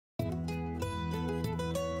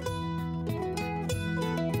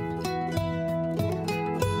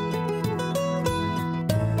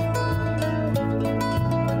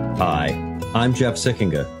Hi, I'm Jeff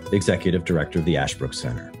Sikkenga, Executive Director of the Ashbrook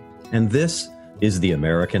Center, and this is The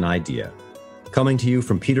American Idea, coming to you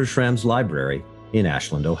from Peter Schramm's Library in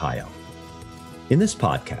Ashland, Ohio. In this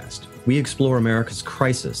podcast, we explore America's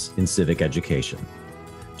crisis in civic education.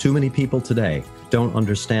 Too many people today don't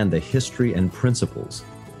understand the history and principles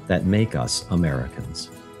that make us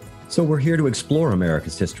Americans. So we're here to explore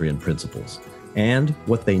America's history and principles and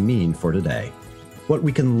what they mean for today, what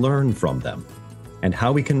we can learn from them, and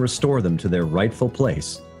how we can restore them to their rightful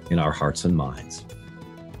place in our hearts and minds.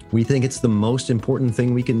 We think it's the most important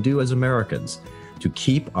thing we can do as Americans to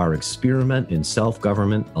keep our experiment in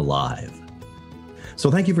self-government alive.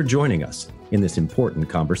 So thank you for joining us in this important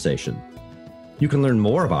conversation. You can learn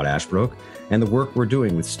more about Ashbrook and the work we're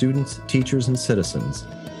doing with students, teachers, and citizens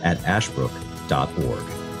at ashbrook.org.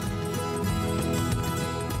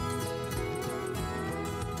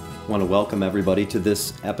 I want to welcome everybody to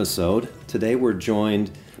this episode. Today we're joined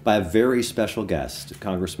by a very special guest,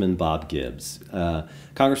 Congressman Bob Gibbs.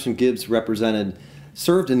 Congressman Gibbs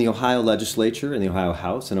served in the Ohio legislature, in the Ohio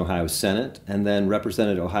House and Ohio Senate, and then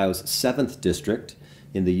represented Ohio's 7th District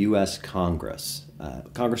in the U.S. Congress.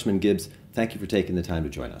 Congressman Gibbs, thank you for taking the time to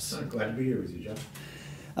join us. I'm glad to be here with you,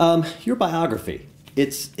 Jeff. Your biography,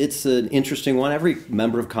 it's an interesting one. Every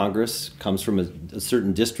member of Congress comes from a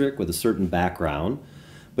certain district with a certain background.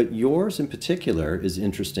 But yours in particular is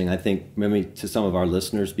interesting, I think, maybe to some of our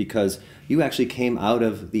listeners, because you actually came out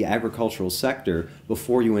of the agricultural sector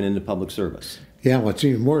before you went into public service. Yeah, what's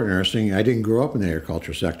even more interesting, I didn't grow up in the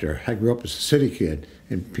agricultural sector. I grew up as a city kid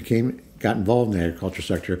and got involved in the agricultural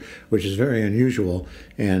sector, which is very unusual.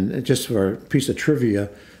 And just for a piece of trivia,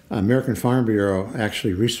 American Farm Bureau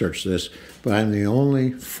actually researched this, but I'm the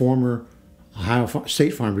only former Ohio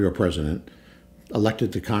State Farm Bureau president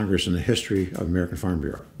elected to Congress in the history of American Farm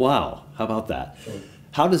Bureau. Wow, how about that?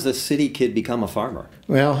 How does a city kid become a farmer?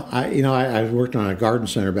 Well, I worked on a garden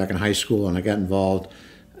center back in high school, and I got involved.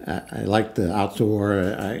 I liked the outdoor.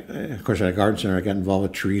 Of course, at a garden center, I got involved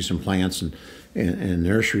with trees and plants and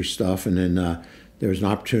nursery stuff. And then there was an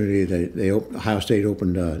opportunity that Ohio State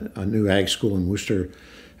opened a new ag school in Worcester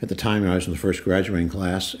at the time. I was in the first graduating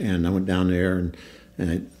class, and I went down there and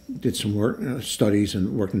I did some work, studies,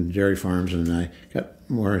 and worked in dairy farms, and I got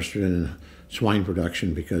more interested in swine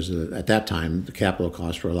production because at that time the capital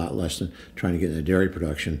costs were a lot less than trying to get into dairy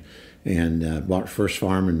production. And bought first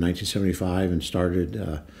farm in 1975 and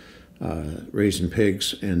started raising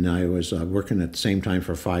pigs. And I was working at the same time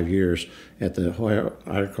for 5 years at the Ohio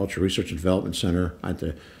Agricultural Research and Development Center at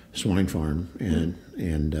the swine farm,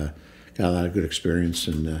 and got a lot of good experience,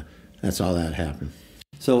 and that's all that happened.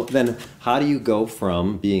 So then how do you go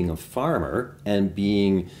from being a farmer and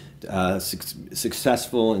being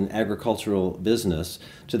successful in agricultural business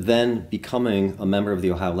to then becoming a member of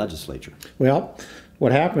the Ohio legislature? Well,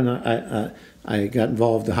 what happened, I got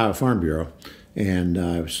involved with the Ohio Farm Bureau, and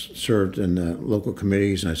I served in the local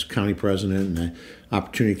committees, and I was county president, and the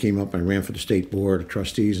opportunity came up, and I ran for the state board of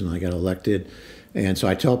trustees, and I got elected. And so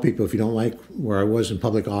I tell people, if you don't like where I was in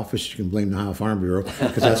public office, you can blame the Ohio Farm Bureau,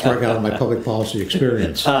 because that's where I got all my public policy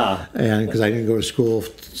experience. And because I didn't go to school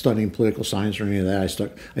studying political science or any of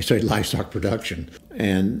that, I studied livestock production.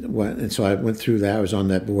 And so I went through that. I was on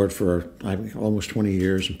that board for almost 20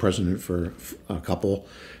 years and president for a couple.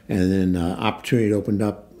 And then opportunity opened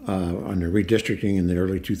up on the redistricting in the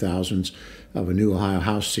early 2000s of a new Ohio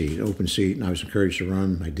House seat, open seat, and I was encouraged to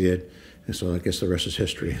run. I did. And so I guess the rest is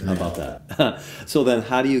history. How about that? So then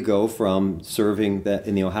how do you go from serving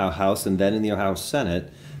in the Ohio House and then in the Ohio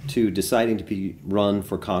Senate to deciding to run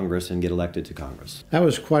for Congress and get elected to Congress? That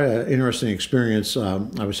was quite an interesting experience. I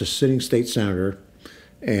was a sitting state senator,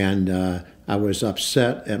 and I was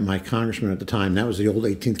upset at my congressman at the time. That was the old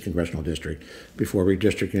 18th Congressional District before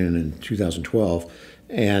redistricting in 2012.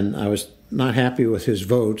 And I was not happy with his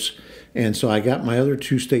votes. And so I got my other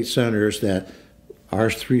two state senators that our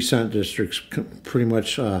 3 Senate districts pretty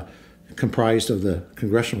much comprised of the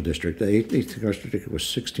congressional district. The 8th Congressional District was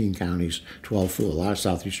 16 counties, 12 full, a lot of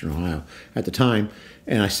southeastern Ohio at the time.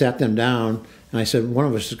 And I sat them down, and I said, one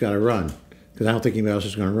of us has got to run, because I don't think anybody else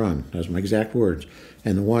is going to run. That was my exact words.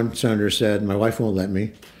 And the one senator said, my wife won't let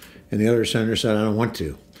me. And the other senator said, I don't want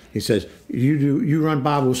to. He says, you run,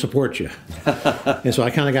 Bob, we'll support you. And so I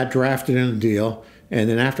kind of got drafted in the deal. And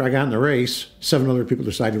then after I got in the race, 7 other people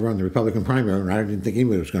decided to run the Republican primary, and I didn't think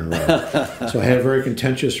anybody was going to run. So I had a very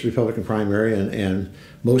contentious Republican primary, and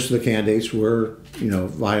most of the candidates were,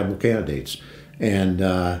 viable candidates. And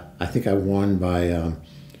I think I won by,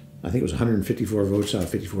 I think it was 154 votes out of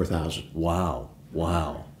 54,000. Wow.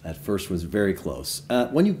 That first was very close.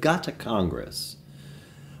 When you got to Congress,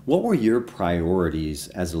 What were your priorities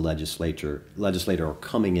as a legislator or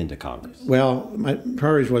coming into Congress? Well, my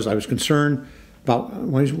priorities was I was concerned about,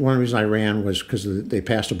 one of the reasons I ran was because they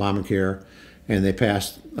passed Obamacare, and they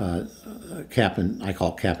passed cap and, I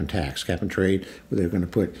call it cap and tax, cap and trade, where they're going to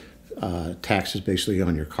put taxes basically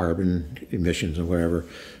on your carbon emissions and whatever.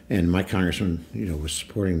 And my congressman, was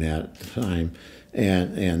supporting that at the time.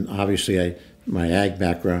 And obviously my ag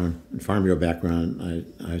background, Farm Bureau background,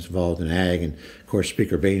 I was involved in ag, and of course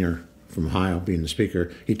Speaker Boehner from Ohio being the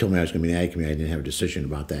speaker, he told me I was going to be in the ag committee. I didn't have a decision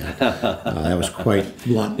about that. That was quite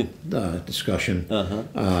blunt discussion.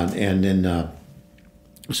 And then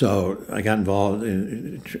so I got involved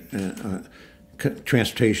in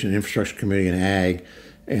Transportation and Infrastructure Committee and ag,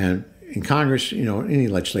 and in Congress, any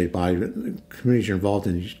legislative body, the committees you're involved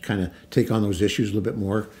in, you kind of take on those issues a little bit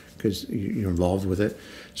more because you're involved with it.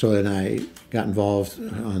 So then I got involved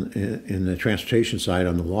in the transportation side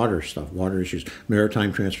on the water stuff, water issues,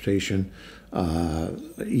 maritime transportation,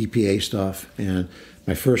 EPA stuff. And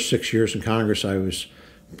my first 6 years in Congress, I was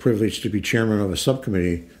privileged to be chairman of a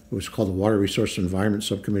subcommittee. It was called the Water Resource and Environment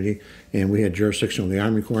Subcommittee, and we had jurisdiction over the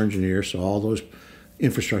Army Corps of Engineers, so all those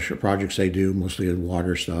infrastructure projects they do, mostly the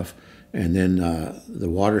water stuff, and then the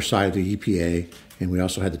water side of the EPA, and we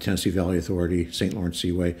also had the Tennessee Valley Authority, St. Lawrence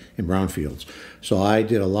Seaway, and brownfields. So I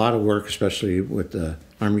did a lot of work, especially with the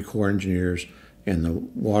Army Corps of Engineers and the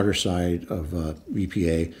water side of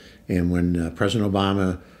EPA. And when President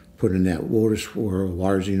Obama put in that WOTUS for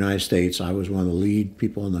waters of the United States, I was one of the lead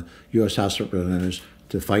people in the U.S. House of Representatives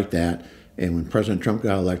to fight that. And when President Trump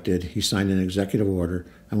got elected, he signed an executive order.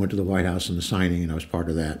 I went to the White House in the signing, and I was part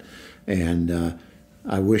of that. And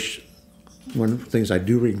I wish, one of the things I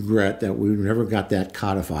do regret, that we never got that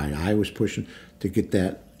codified. I was pushing to get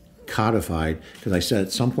that codified because I said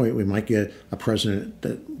at some point we might get a president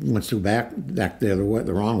that wants to back the other way,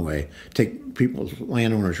 the wrong way, take people's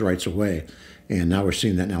landowners' rights away. And now we're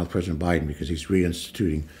seeing that now with President Biden because he's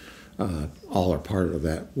reinstituting all or part of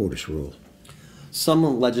that WOTUS rule.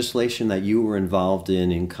 Some legislation that you were involved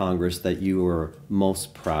in Congress that you were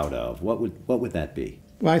most proud of, what would that be?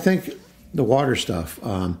 Well, I think the water stuff.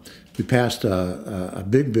 We passed a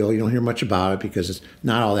big bill. You don't hear much about it because it's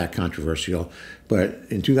not all that controversial. But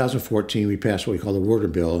in 2014, we passed what we call the Water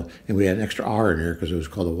Bill, and we had an extra R in there because it was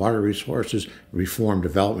called the Water Resources Reform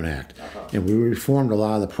Development Act. And we reformed a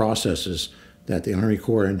lot of the processes that the Army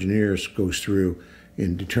Corps of Engineers goes through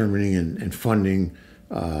in determining and funding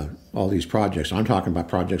all these projects. I'm talking about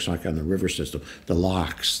projects like on the river system, the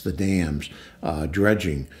locks, the dams,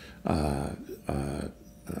 dredging,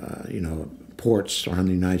 ports around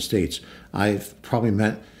the United States. I've probably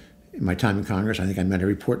met, in my time in Congress, I think I met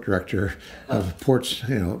every port director of ports,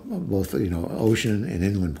 both, ocean and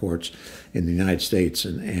inland ports in the United States.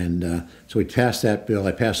 And so we passed that bill.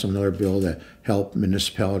 I passed another bill that helped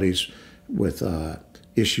municipalities with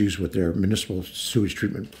issues with their municipal sewage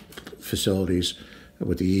treatment facilities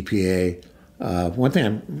with the EPA. One thing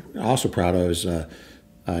I'm also proud of is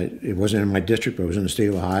it wasn't in my district, but it was in the state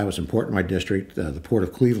of Ohio. It was important in my district, the Port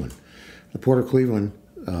of Cleveland. The Port of Cleveland,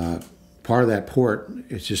 part of that port,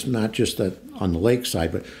 it's just not just that on the lake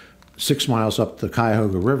side, but 6 miles up the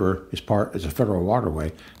Cuyahoga River is a federal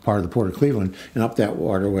waterway, part of the Port of Cleveland. And up that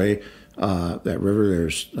waterway, that river,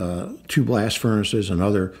 there's 2 blast furnaces and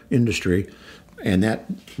other industry. And that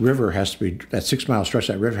river has to be, that 6 mile stretch,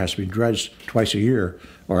 that river has to be dredged twice a year,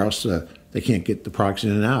 or else they can't get the products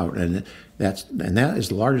in and out. And that is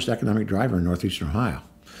the largest economic driver in northeastern Ohio.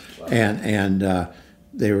 Wow. And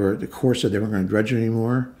the Corps said they weren't going to dredge it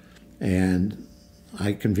anymore. And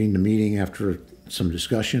I convened a meeting after some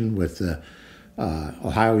discussion with the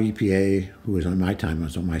Ohio EPA, who was on my time,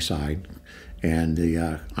 was on my side, and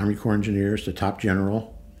the Army Corps of Engineers, the top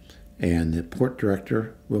general, and the port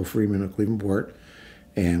director, Will Freeman of Cleveland Port.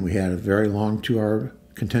 And we had a very long 2-hour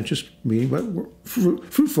contentious meeting, but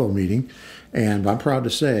fruitful meeting. And I'm proud to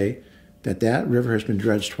say that river has been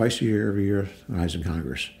dredged twice a year, every year when I was in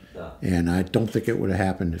Congress. Yeah. And I don't think it would have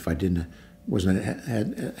happened if I wasn't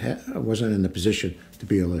in the position to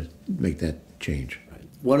be able to make that change.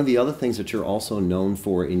 One of the other things that you're also known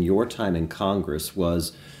for in your time in Congress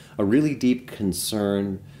was a really deep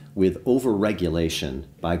concern with overregulation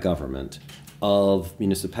by government of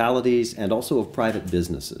municipalities and also of private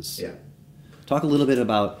businesses. Yeah. Talk a little bit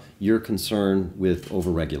about your concern with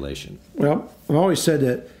overregulation. Well, I've always said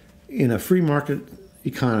that in a free market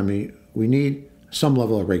economy, we need some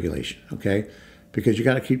level of regulation, okay? Because you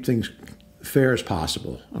got to keep things fair as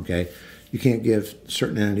possible, okay? You can't give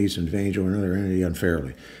certain entities an advantage over another entity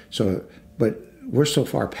unfairly. So, but we're so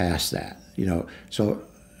far past that, So,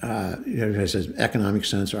 it says economic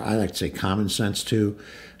sense, or I like to say common sense too.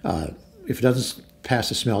 If it doesn't pass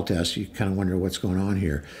the smell test, you kind of wonder what's going on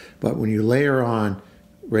here. But when you layer on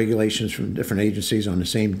regulations from different agencies on the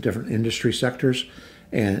same different industry sectors,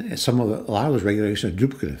 and a lot of those regulations are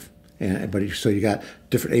duplicative. So you got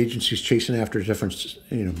different agencies chasing after different,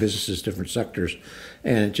 businesses, different sectors,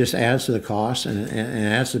 and it just adds to the cost and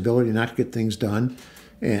adds the ability not to get things done.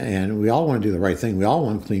 And we all want to do the right thing. We all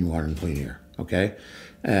want clean water and clean air. Okay,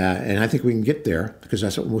 and I think we can get there because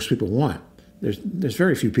that's what most people want. There's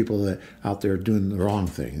very few people that out there doing the wrong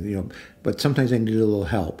thing, but sometimes they need a little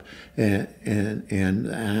help.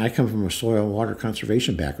 And I come from a soil and water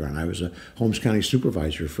conservation background. I was a Holmes County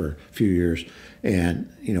supervisor for a few years, and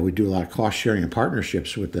we do a lot of cost sharing and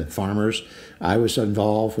partnerships with the farmers. I was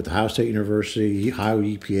involved with Ohio State University, Ohio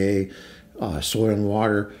EPA, soil and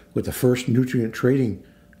water with the first nutrient trading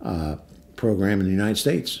program in the United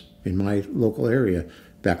States in my local area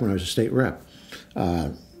back when I was a state rep.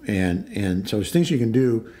 And so there's things you can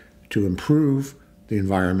do to improve the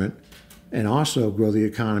environment and also grow the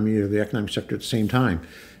economy or the economic sector at the same time.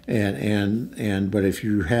 But if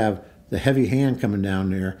you have the heavy hand coming down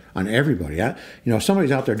there on everybody, if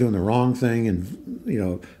somebody's out there doing the wrong thing and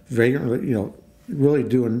really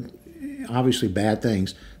doing obviously bad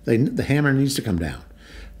things, the hammer needs to come down.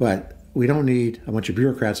 But we don't need a bunch of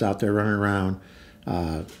bureaucrats out there running around.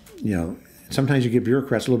 Sometimes you give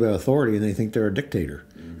bureaucrats a little bit of authority and they think they're a dictator.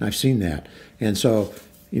 And I've seen that. And so,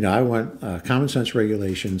 I want common sense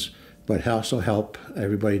regulations, but also help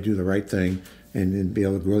everybody do the right thing and then be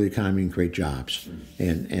able to grow the economy and create jobs.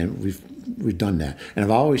 And we've done that. And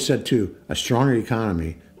I've always said, too, a stronger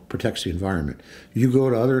economy protects the environment. You go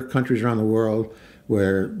to other countries around the world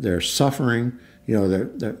where they're suffering, their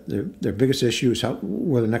biggest issue is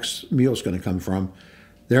where the next meal is going to come from.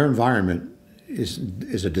 Their environment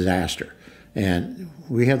is a disaster. And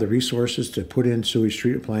we have the resources to put in sewage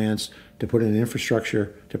treatment plants, to put in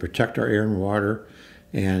infrastructure to protect our air and water,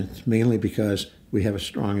 and it's mainly because we have a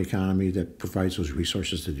strong economy that provides those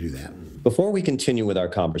resources to do that. Before we continue with our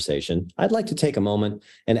conversation, I'd like to take a moment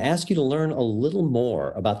and ask you to learn a little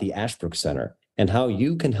more about the Ashbrook Center and how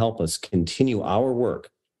you can help us continue our work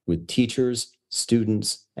with teachers,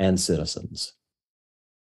 students, and citizens.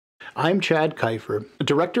 I'm Chad Kiefer,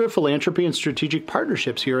 Director of Philanthropy and Strategic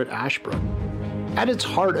Partnerships here at Ashbrook. At its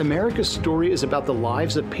heart, America's story is about the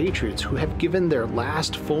lives of patriots who have given their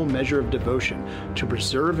last full measure of devotion to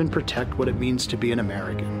preserve and protect what it means to be an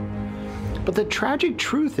American. But the tragic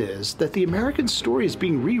truth is that the American story is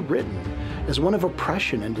being rewritten as one of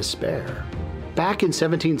oppression and despair. Back in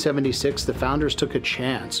 1776, the founders took a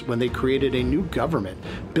chance when they created a new government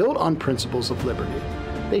built on principles of liberty.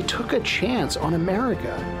 They took a chance on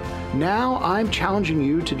America. Now I'm challenging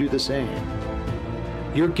you to do the same.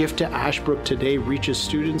 Your gift to Ashbrook today reaches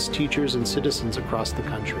students, teachers, and citizens across the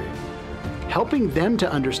country, helping them to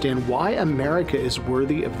understand why America is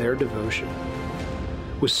worthy of their devotion.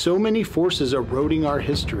 With so many forces eroding our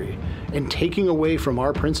history and taking away from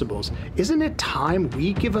our principles, isn't it time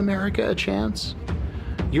we give America a chance?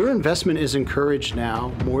 Your investment is encouraged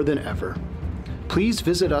now more than ever. Please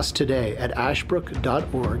visit us today at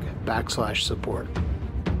ashbrook.org/support.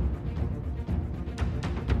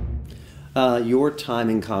 Your time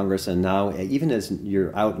in Congress and now, even as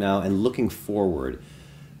you're out now and looking forward,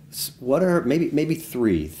 what are maybe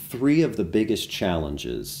three of the biggest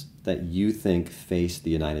challenges that you think face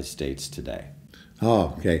the United States today?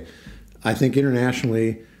 Oh, okay. I think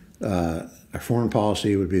internationally, our foreign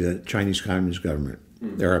policy would be the Chinese Communist government.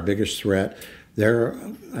 They're our biggest threat.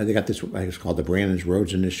 They got this, I think it's called the Brandon's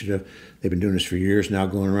Roads Initiative. They've been doing this for years now,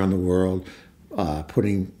 going around the world,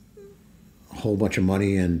 putting a whole bunch of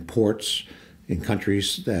money in ports in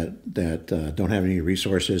countries that don't have any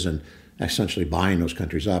resources and essentially buying those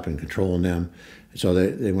countries up and controlling them. So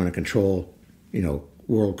they want to control,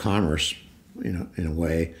 world commerce, in a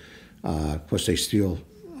way. Plus they steal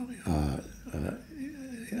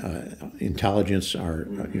intelligence,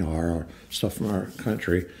 our stuff from our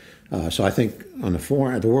country. So I think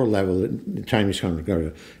at the world level, the Chinese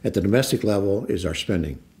government, at the domestic level, is our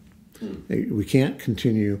spending. We can't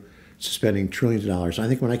continue spending trillions of dollars. I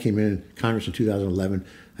think when I came in Congress in 2011,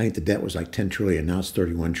 I think the debt was like $10 trillion. Now it's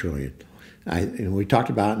 $31 trillion. And we talked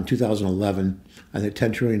about in 2011, I think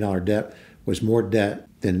 $10 trillion debt was more debt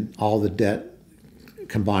than all the debt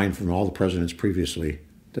combined from all the presidents previously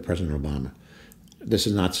to President Obama. This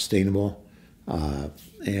is not sustainable. I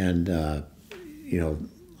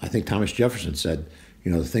think Thomas Jefferson said,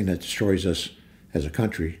 the thing that destroys us as a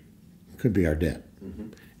country could be our debt.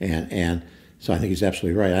 And so I think he's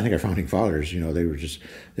absolutely right. I think our founding fathers,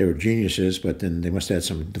 they were geniuses, but then they must have had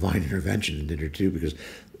some divine intervention in it too, because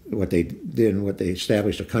what they did and what they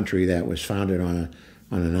established a country that was founded on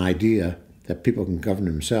an idea that people can govern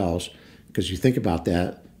themselves. Because you think about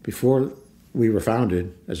that, before we were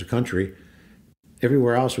founded as a country,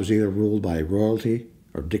 everywhere else was either ruled by royalty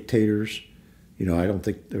or dictators. I don't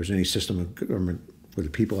think there was any system of government where the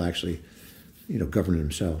people actually, govern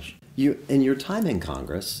themselves. In your time in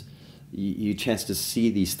Congress, you chanced to see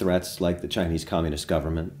these threats like the Chinese Communist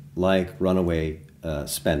government, like runaway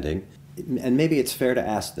spending. And maybe it's fair to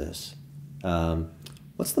ask this.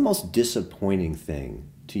 What's the most disappointing thing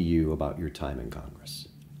to you about your time in Congress?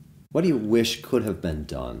 What do you wish could have been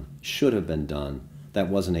done, should have been done, that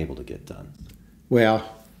wasn't able to get done? Well,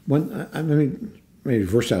 let me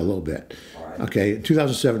reverse that a little bit. All right. Okay, in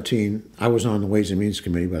 2017, I was on the Ways and Means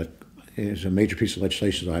Committee, but it was a major piece of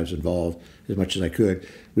legislation that I was involved as much as I could.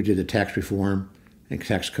 We did the tax reform and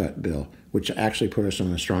tax cut bill, which actually put us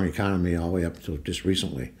on a strong economy all the way up until just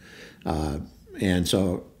recently. And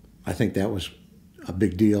so I think that was a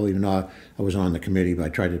big deal, even though I was on the committee, but I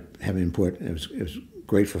tried to have input. It was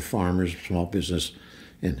great for farmers, small business,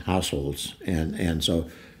 and households. And so,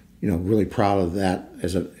 really proud of that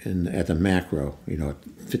at the macro,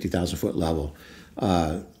 50,000 foot level.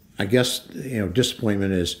 I guess,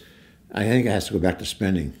 disappointment is, I think it has to go back to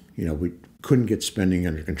spending. We couldn't get spending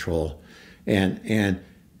under control. And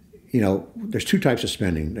there's two types of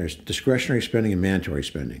spending. There's discretionary spending and mandatory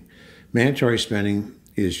spending. Mandatory spending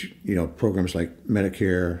is, programs like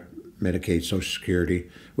Medicare, Medicaid, Social Security,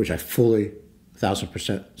 which I fully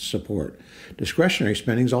 1,000% support. Discretionary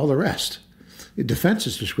spending is all the rest. Defense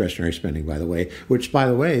is discretionary spending, by the way, which, by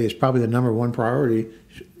the way, is probably the number one priority,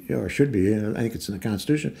 or should be. And I think it's in the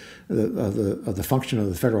Constitution of the function of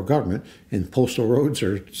the federal government. And postal roads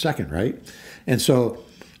are second, right? And so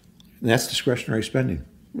that's discretionary spending.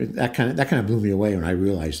 That kind of blew me away when I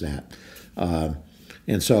realized that.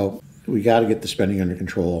 And so we got to get the spending under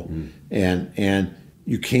control, and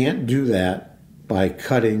you can't do that by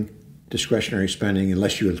cutting discretionary spending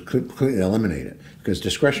unless you completely eliminate it. Because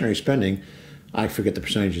discretionary spending, I forget the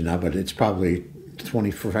percentage now, but it's probably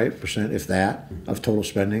 25%, if that, of total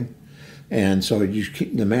spending. And so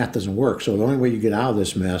the math doesn't work. So the only way you get out of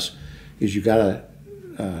this mess is you got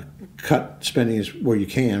to cut spending where you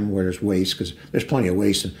can, where there's waste, because there's plenty of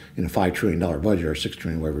waste in a $5 trillion budget, or $6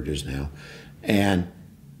 trillion, whatever it is now, and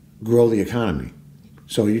grow the economy.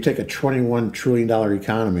 So you take a $21 trillion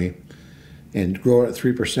economy and grow it at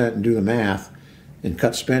 3% and do the math and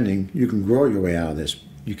cut spending, you can grow your way out of this.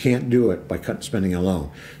 You can't do it by cutting spending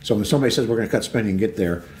alone. So when somebody says we're going to cut spending and get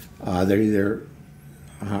there, they're either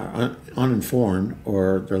uninformed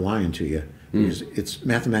or they're lying to you. Because it's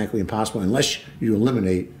mathematically impossible unless you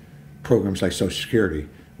eliminate programs like Social Security,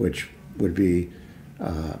 which would be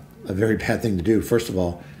a very bad thing to do. First of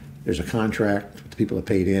all, there's a contract with the people that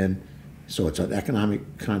paid in, so it's an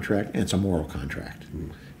economic contract and it's a moral contract.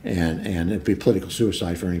 And it'd be political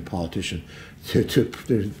suicide for any politician to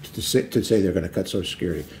say they're going to cut Social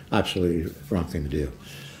Security. Absolutely wrong thing to do.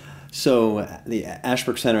 So the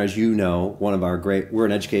Ashbrook Center, as you know, we're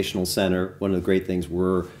an educational center. One of the great things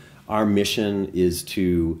our mission is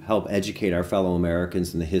to help educate our fellow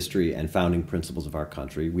Americans in the history and founding principles of our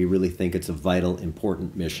country. We really think it's a vital,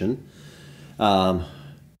 important mission.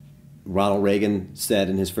 Ronald Reagan said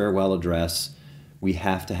in his farewell address, we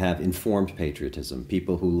have to have informed patriotism,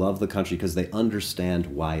 people who love the country because they understand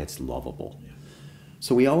why it's lovable.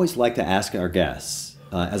 So we always like to ask our guests,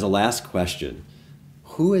 as a last question,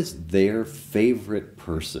 who is their favorite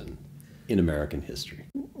person in American history?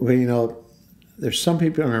 Well, there's some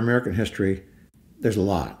people in our American history, there's a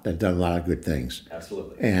lot that have done a lot of good things.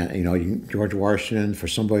 Absolutely. And, George Washington, for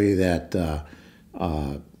somebody that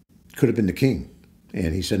could have been the king,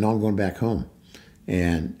 and he said, no, I'm going back home.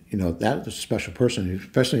 And, that was a special person,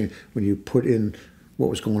 especially when you put in what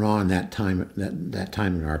was going on that time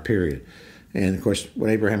in our period. And, of course, what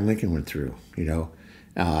Abraham Lincoln went through,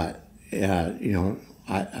 I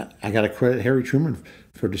got to credit Harry Truman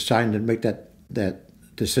for deciding to make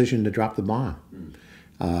that decision to drop the bomb.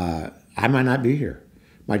 I might not be here.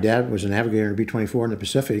 My dad was a navigator in B-24 in the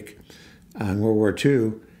Pacific in World War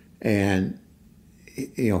II, and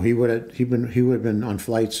he would have been on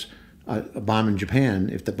flights a bomb in Japan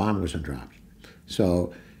if the bomb wasn't dropped.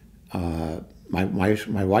 So my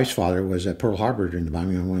wife's father was at Pearl Harbor during the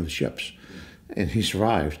bombing on one of the ships, and he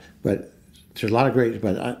survived. But there's a lot of great.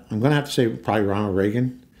 But I'm going to have to say probably Ronald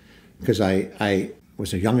Reagan, because I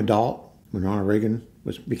was a young adult when Ronald Reagan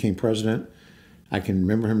became president. I can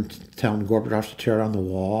remember him telling Gorbachev to tear down the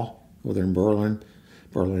wall over there in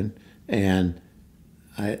Berlin, and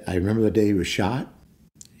I remember the day he was shot.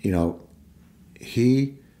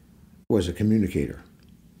 He was a communicator.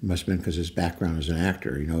 It must have been because his background as an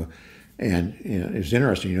actor, and it was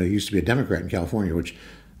interesting. He used to be a Democrat in California, which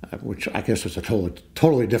which I guess was a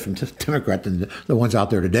totally different Democrat than the ones out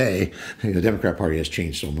there today. The Democrat Party has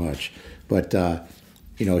changed so much. But,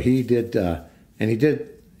 he did, and he did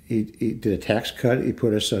a tax cut. He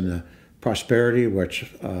put us on the prosperity,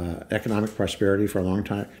 economic prosperity for a long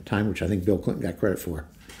time, which I think Bill Clinton got credit for.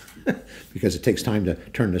 Because it takes time to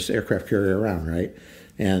turn this aircraft carrier around, right?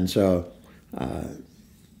 And so I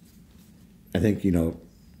think,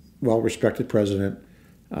 well-respected president,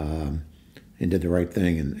 and did the right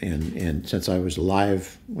thing. And since I was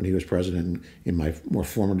alive when he was president in my more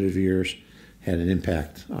formative years, had an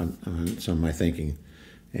impact on some of my thinking.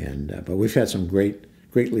 But we've had some great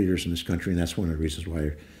leaders in this country, and that's one of the reasons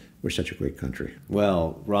why we're such a great country.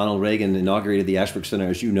 Well, Ronald Reagan inaugurated the Ashbrook Center,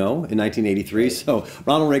 as you know, in 1983. So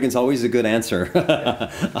Ronald Reagan's always a good answer in an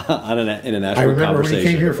Ashbrook conversation. I remember when he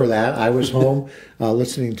came here for that. I was home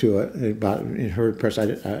listening to it in her press.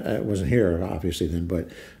 I wasn't here, obviously, then, but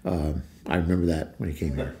I remember that when he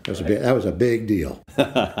came here. That was a big deal.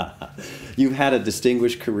 You've had a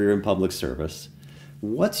distinguished career in public service.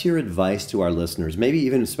 What's your advice to our listeners, maybe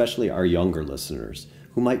even especially our younger listeners,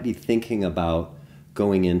 who might be thinking about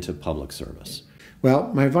going into public service? Well,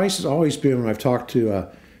 my advice has always been when I've talked to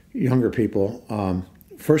younger people,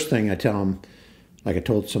 first thing I tell them, like I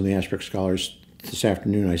told some of the Ashbrook scholars this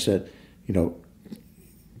afternoon, I said, learn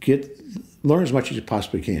as much as you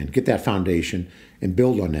possibly can. Get that foundation and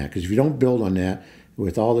build on that. Because if you don't build on that,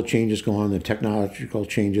 with all the changes going on, the technological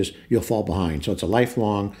changes, you'll fall behind. So it's a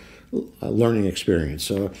lifelong learning experience.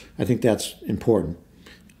 So I think that's important.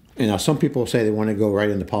 And now some people say they want to go right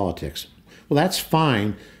into politics. Well, that's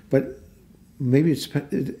fine, but maybe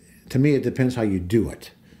to me it depends how you do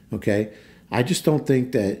it, okay? I just don't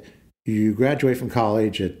think that you graduate from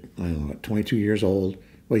college at, 22 years old.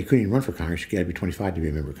 Well, you couldn't even run for Congress. You got to be 25 to be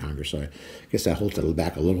a member of Congress, so I guess that holds it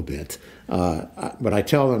back a little bit. But I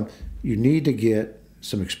tell them you need to get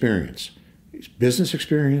some experience, business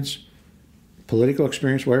experience, political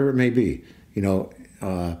experience, whatever it may be.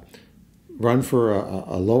 Run for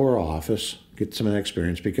a lower office, get some of that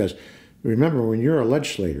experience, because remember, when you're a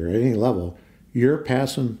legislator at any level, you're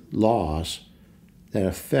passing laws that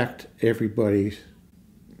affect everybody's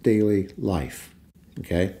daily life,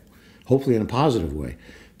 okay? Hopefully in a positive way.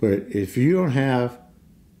 But if you don't have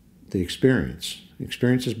the experience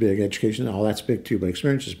is big, education, all that's big too, but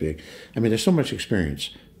experience is big. I mean, there's so much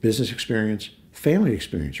experience, business experience, family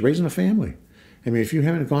experience, raising a family. I mean, if you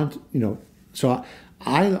haven't gone, so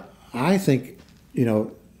I think,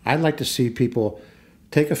 I'd like to see people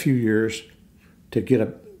take a few years to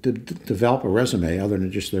develop a resume other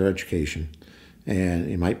than just their education. And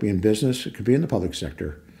it might be in business, it could be in the public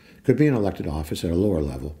sector, it could be an elected office at a lower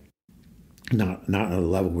level, not at a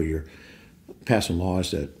level where you're passing laws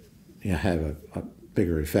that have a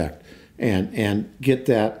bigger effect. And get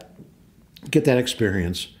that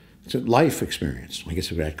experience. It's a life experience. I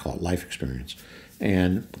guess I'd call it life experience.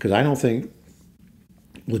 And because I don't think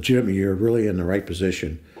legitimately you're really in the right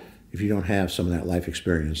position if you don't have some of that life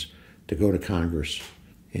experience to go to Congress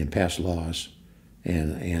and pass laws.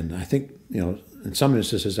 And I think, in some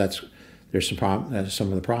instances there's some problem. That's some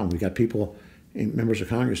of the problem. We got people, members of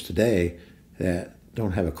Congress today, that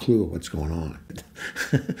don't have a clue of what's going on.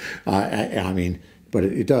 I mean, but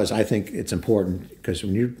it does. I think it's important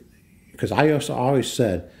because I also always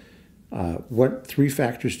said, what 3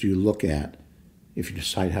 factors do you look at if you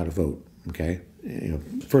decide how to vote? Okay,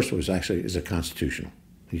 first was actually, is it constitutional?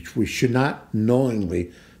 We should not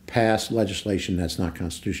knowingly pass legislation that's not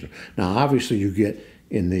constitutional. Now, obviously, you get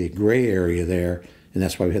in the gray area there, and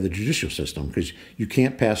that's why we have the judicial system, because you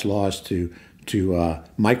can't pass laws to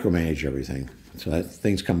micromanage everything. So that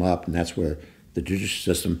things come up, and that's where the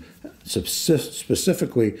judicial system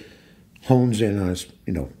specifically hones in on its,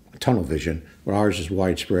 tunnel vision, where ours is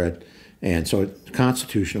widespread. And so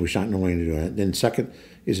constitutional, we should not knowingly do it. Then second,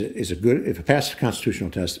 is a good, if it passes the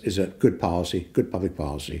constitutional test, is a good policy, good public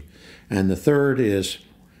policy. And the third is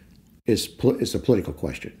the political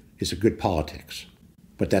question. Is it good politics?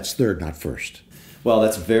 But that's third, not first. Well,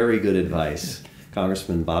 that's very good advice.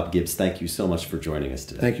 Congressman Bob Gibbs, thank you so much for joining us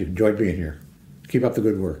today. Thank you. Enjoyed being here. Keep up the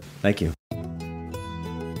good work. Thank you.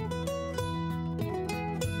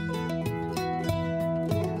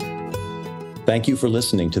 Thank you for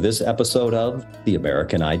listening to this episode of The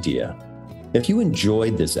American Idea. If you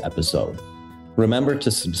enjoyed this episode, remember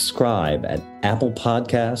to subscribe at Apple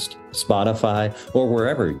Podcast, Spotify, or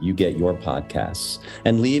wherever you get your podcasts,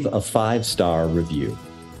 and leave a 5-star review.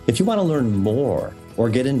 If you want to learn more or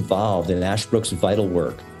get involved in Ashbrook's vital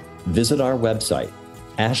work, visit our website,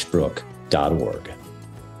 ashbrook.org.